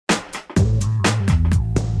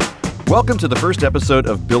Welcome to the first episode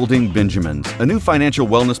of Building Benjamins, a new financial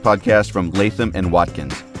wellness podcast from Latham and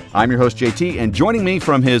Watkins. I'm your host, JT, and joining me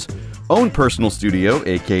from his own personal studio,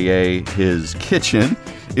 aka his kitchen,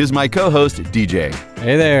 is my co-host, DJ.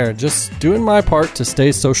 Hey there, just doing my part to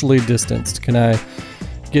stay socially distanced. Can I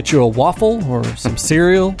get you a waffle or some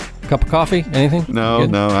cereal, a cup of coffee, anything? No,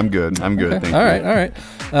 I'm good. Okay. Thank you. All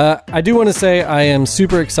right. I do want to say I am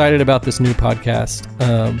super excited about this new podcast.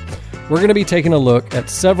 We're going to be taking a look at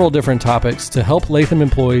several different topics to help Latham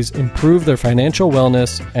employees improve their financial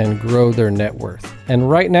wellness and grow their net worth. And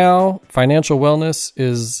right now, financial wellness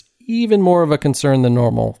is even more of a concern than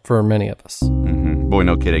normal for many of us. Mm-hmm. Boy,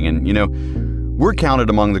 no kidding. And, we're counted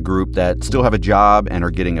among the group that still have a job and are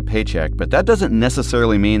getting a paycheck, but that doesn't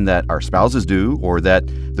necessarily mean that our spouses do or that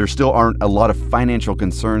there still aren't a lot of financial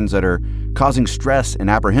concerns that are causing stress and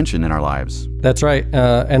apprehension in our lives. That's right.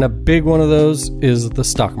 And a big one of those is the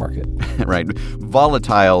stock market. Right.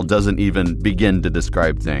 Volatile doesn't even begin to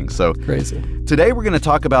describe things. So crazy. Today we're going to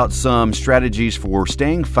talk about some strategies for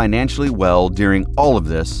staying financially well during all of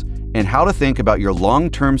this, and how to think about your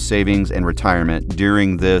long-term savings and retirement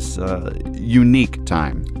during this unique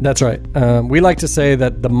time. That's right. We like to say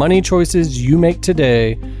that the money choices you make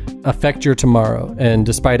today affect your tomorrow. And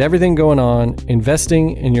despite everything going on,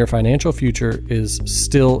 investing in your financial future is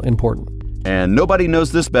still important. And nobody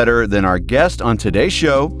knows this better than our guest on today's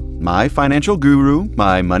show, my financial guru,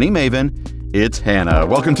 my money maven. It's Hannah.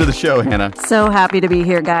 Welcome to the show, Hannah. So happy to be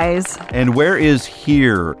here, guys. And where is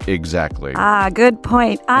here exactly? Good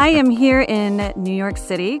point. I am here in New York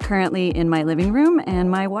City, currently in my living room,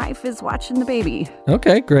 and my wife is watching the baby.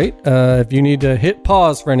 Okay, great. If you need to hit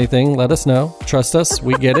pause for anything, let us know. Trust us,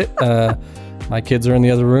 we get it. My kids are in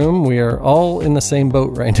the other room. We are all in the same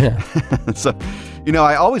boat right now. So,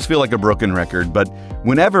 I always feel like a broken record, but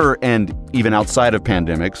whenever, and even outside of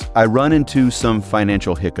pandemics, I run into some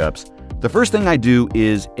financial hiccups. The first thing I do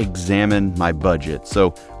is examine my budget.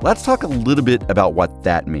 So let's talk a little bit about what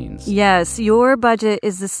that means. Yes, your budget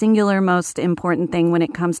is the singular most important thing when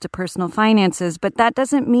it comes to personal finances, but that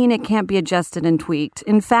doesn't mean it can't be adjusted and tweaked.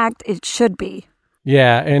 In fact, it should be.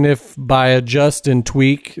 Yeah, and if by adjust and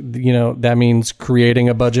tweak, that means creating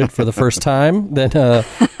a budget for the first time, then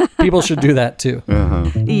people should do that too.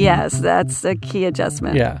 Uh-huh. Yes, that's a key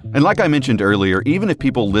adjustment. Yeah. And like I mentioned earlier, even if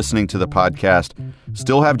people listening to the podcast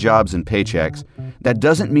still have jobs and paychecks, that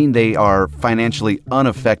doesn't mean they are financially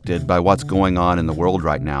unaffected by what's going on in the world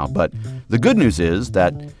right now. But the good news is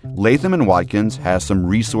that Latham and Watkins has some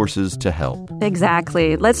resources to help.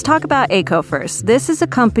 Exactly. Let's talk about ACO first. This is a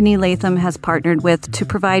company Latham has partnered with to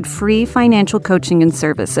provide free financial coaching and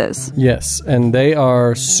services. Yes, and they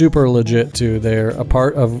are super legit too. They're a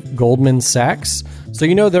part of Goldman Sachs. So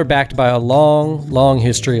they're backed by a long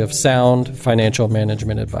history of sound financial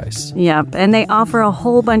management advice. Yep, and they offer a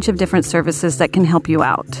whole bunch of different services that can help you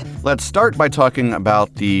out. Let's start by talking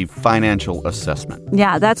about the financial assessment.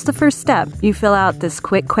 Yeah, that's the first step. You fill out this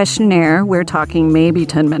quick questionnaire, we're talking maybe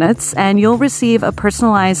 10 minutes, and you'll receive a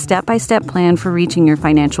personalized step-by-step plan for reaching your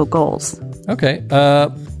financial goals. Okay,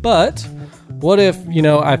 but what if,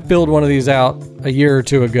 I filled one of these out a year or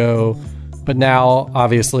two ago, but now,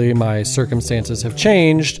 obviously, my circumstances have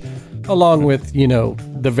changed, along with,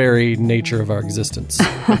 the very nature of our existence.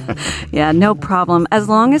 Yeah, no problem. As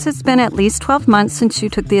long as it's been at least 12 months since you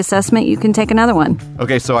took the assessment, you can take another one.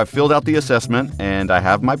 Okay, so I filled out the assessment, and I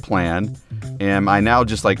have my plan. Am I now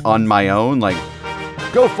just, on my own,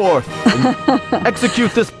 go forth and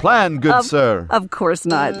execute this plan, good sir? Of course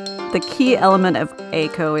not. The key element of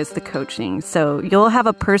ACO is the coaching. So you'll have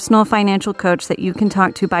a personal financial coach that you can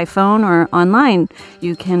talk to by phone or online.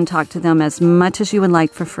 You can talk to them as much as you would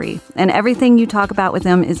like for free. And everything you talk about with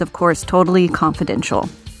them is, of course, totally confidential.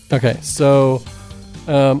 Okay, so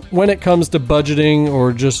when it comes to budgeting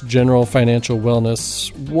or just general financial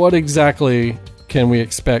wellness, what exactly can we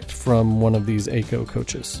expect from one of these ACO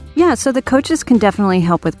coaches? Yeah, so the coaches can definitely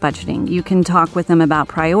help with budgeting. You can talk with them about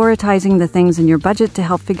prioritizing the things in your budget to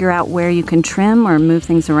help figure out where you can trim or move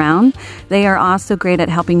things around. They are also great at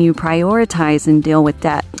helping you prioritize and deal with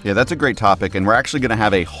debt. Yeah, that's a great topic, and we're actually going to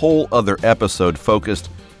have a whole other episode focused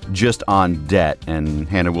just on debt, and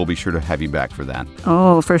Hannah, we'll be sure to have you back for that.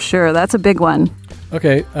 Oh, for sure. That's a big one.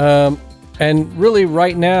 Okay, and really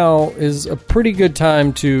right now is a pretty good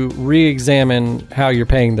time to re-examine how you're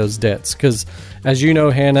paying those debts. Because as you know,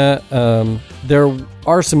 Hannah, there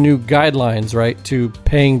are some new guidelines, right, to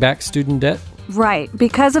paying back student debt. Right.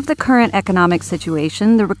 Because of the current economic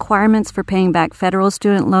situation, the requirements for paying back federal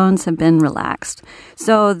student loans have been relaxed.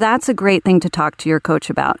 So that's a great thing to talk to your coach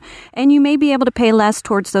about. And you may be able to pay less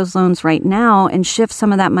towards those loans right now and shift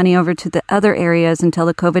some of that money over to the other areas until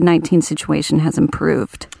the COVID-19 situation has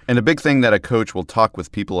improved. And a big thing that a coach will talk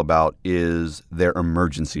with people about is their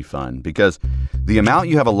emergency fund, because the amount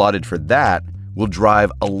you have allotted for that will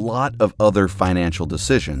drive a lot of other financial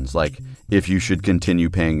decisions, like if you should continue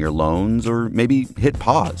paying your loans or maybe hit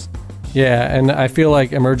pause. Yeah, and I feel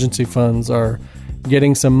like emergency funds are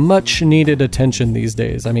getting some much needed attention these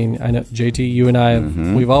days. I mean, I know, JT, you and I,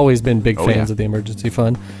 we've always been big fans of the emergency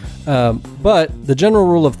fund. But the general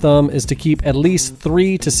rule of thumb is to keep at least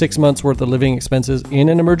 3 to 6 months worth of living expenses in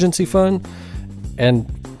an emergency fund. And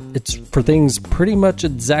it's for things pretty much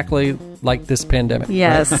exactly like this pandemic.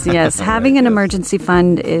 Yes, yes. Having an emergency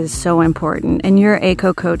fund is so important. And your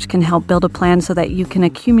ACO coach can help build a plan so that you can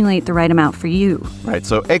accumulate the right amount for you. Right.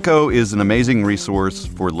 So ACO is an amazing resource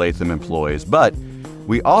for Latham employees, but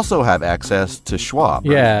we also have access to Schwab.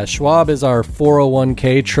 Right? Yeah, Schwab is our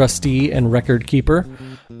 401k trustee and record keeper.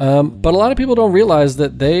 But a lot of people don't realize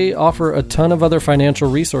that they offer a ton of other financial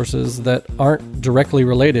resources that aren't directly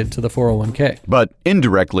related to the 401k. But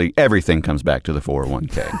indirectly, everything comes back to the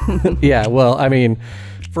 401k. Yeah, well, I mean,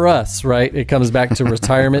 for us, right, it comes back to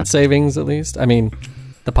retirement savings at least. I mean,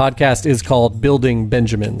 the podcast is called Building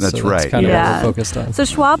Benjamins. That's so right. That's kind of what we're focused on. So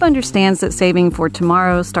Schwab understands that saving for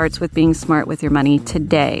tomorrow starts with being smart with your money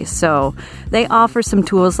today. So they offer some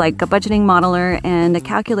tools like a budgeting modeler and a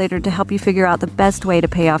calculator to help you figure out the best way to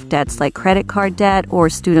pay off debts like credit card debt or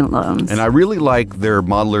student loans. And I really like their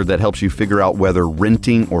modeler that helps you figure out whether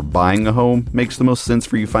renting or buying a home makes the most sense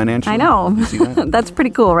for you financially. I know. You see that? That's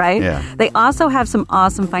pretty cool, right? Yeah. They also have some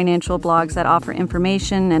awesome financial blogs that offer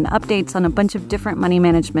information and updates on a bunch of different money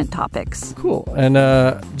management topics. Cool. And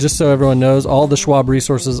just so everyone knows, all the Schwab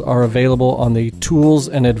resources are available on the tools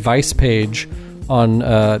and advice page on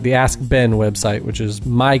the Ask Ben website, which is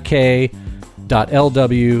myk.lw.com.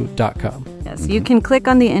 Yes, you can click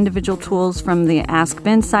on the individual tools from the Ask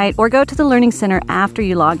Ben site or go to the Learning Center after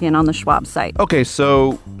you log in on the Schwab site. Okay,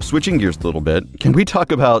 so switching gears a little bit, can we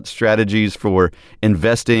talk about strategies for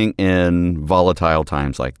investing in volatile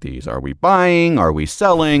times like these? Are we buying? Are we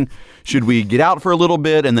selling? Should we get out for a little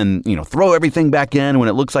bit and then, throw everything back in when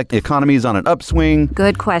it looks like the economy is on an upswing?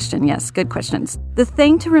 Good question. Yes, good questions. The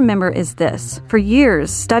thing to remember is this. For years,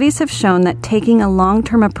 studies have shown that taking a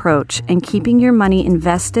long-term approach and keeping your money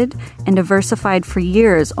invested and diversified for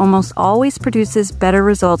years almost always produces better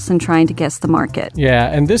results than trying to guess the market. Yeah,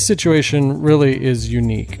 and this situation really is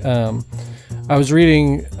unique. I was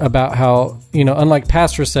reading about how, unlike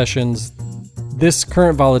past recessions, this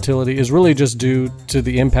current volatility is really just due to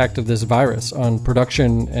the impact of this virus on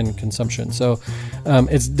production and consumption. So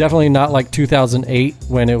it's definitely not like 2008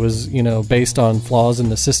 when it was, based on flaws in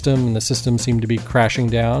the system and the system seemed to be crashing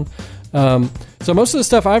down. So most of the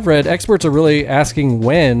stuff I've read, experts are really asking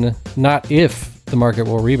when, not if, the market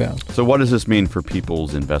will rebound. So what does this mean for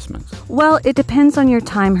people's investments? Well, it depends on your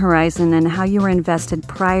time horizon and how you were invested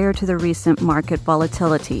prior to the recent market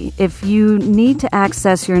volatility. If you need to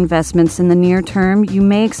access your investments in the near term, you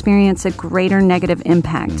may experience a greater negative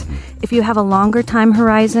impact. If you have a longer time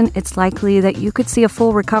horizon, it's likely that you could see a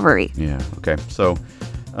full recovery. Yeah, okay. So,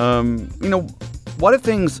 what if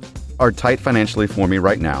things are tight financially for me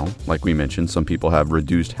right now? Like we mentioned, some people have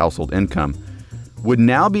reduced household income. Would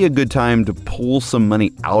now be a good time to pull some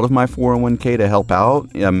money out of my 401k to help out?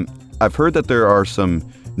 I've heard that there are some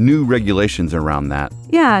new regulations around that.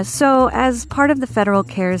 Yeah, so as part of the Federal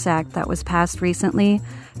CARES Act that was passed recently,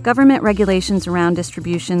 government regulations around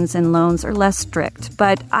distributions and loans are less strict,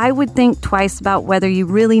 but I would think twice about whether you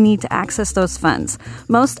really need to access those funds.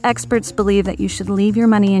 Most experts believe that you should leave your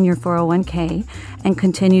money in your 401k and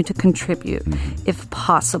continue to contribute, if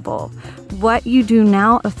possible. What you do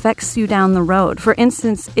now affects you down the road. For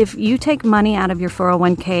instance, if you take money out of your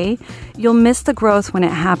 401k, you'll miss the growth when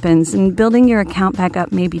it happens, and building your account back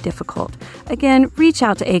up may be difficult. Again, reach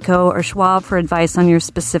out to ACO or Schwab for advice on your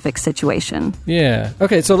specific situation. Yeah.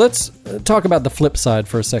 Okay, so let's talk about the flip side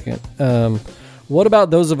for a second. What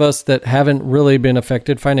about those of us that haven't really been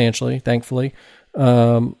affected financially, thankfully?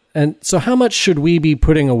 And so how much should we be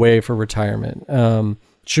putting away for retirement?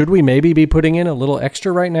 Should we maybe be putting in a little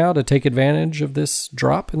extra right now to take advantage of this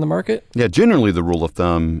drop in the market? Yeah, generally the rule of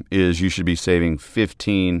thumb is you should be saving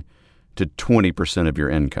 15 to 20% of your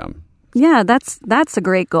income. Yeah, that's a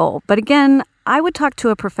great goal. But again, I would talk to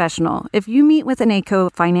a professional. If you meet with an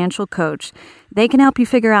ACO financial coach, they can help you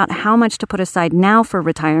figure out how much to put aside now for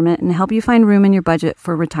retirement and help you find room in your budget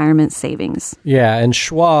for retirement savings. Yeah, and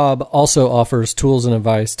Schwab also offers tools and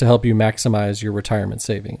advice to help you maximize your retirement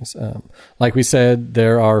savings. Like we said,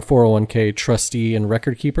 they're our 401k trustee and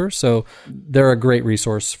record keeper, so they're a great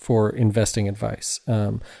resource for investing advice.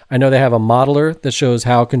 I know they have a modeler that shows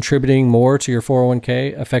how contributing more to your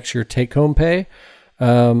 401k affects your take-home pay.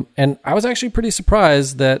 And I was actually pretty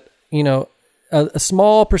surprised that, a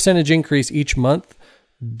small percentage increase each month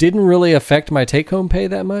didn't really affect my take-home pay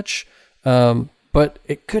that much. But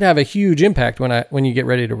it could have a huge impact when you get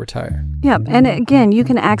ready to retire. Yep. And again, you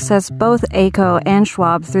can access both ACO and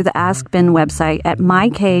Schwab through the Ask Ben website at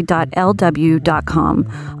myk.lw.com,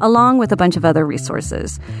 along with a bunch of other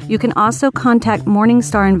resources. You can also contact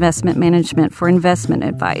Morningstar Investment Management for investment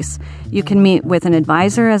advice. You can meet with an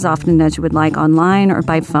advisor as often as you would like online or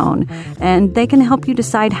by phone, and they can help you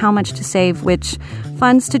decide how much to save, which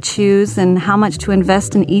funds to choose, and how much to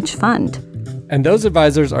invest in each fund. And those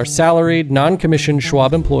advisors are salaried, non-commissioned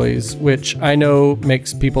Schwab employees, which I know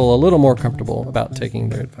makes people a little more comfortable about taking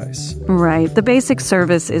their advice. Right. The basic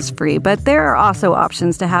service is free, but there are also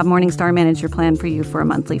options to have Morningstar manage your plan for you for a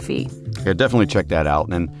monthly fee. Yeah, definitely check that out.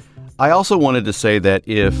 And I also wanted to say that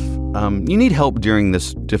if you need help during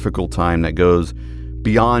this difficult time that goes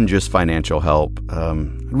beyond just financial help, I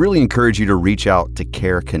really encourage you to reach out to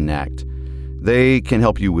Care Connect. They can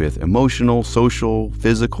help you with emotional, social,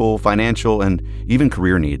 physical, financial, and even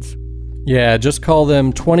career needs. Yeah, just call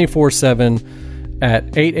them 24/7 at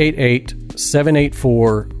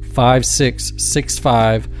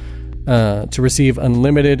 888-784-5665 to receive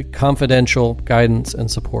unlimited confidential guidance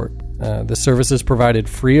and support. The service is provided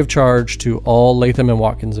free of charge to all Latham &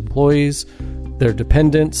 Watkins employees, their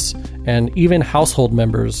dependents, and even household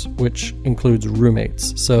members, which includes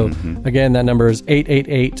roommates. So again, that number is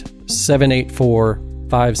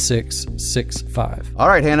 888-784-5665. All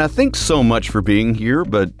right, Hannah, thanks so much for being here,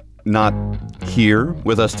 but not here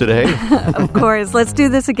with us today. Of course. Let's do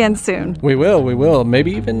this again soon. We will.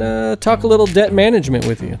 Maybe even talk a little debt management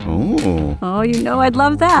with you. Oh, I'd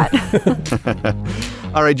love that.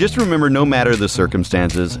 All right, just remember, no matter the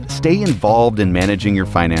circumstances, stay involved in managing your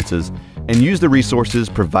finances and use the resources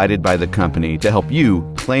provided by the company to help you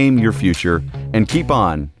claim your future and keep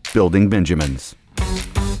on building Benjamins.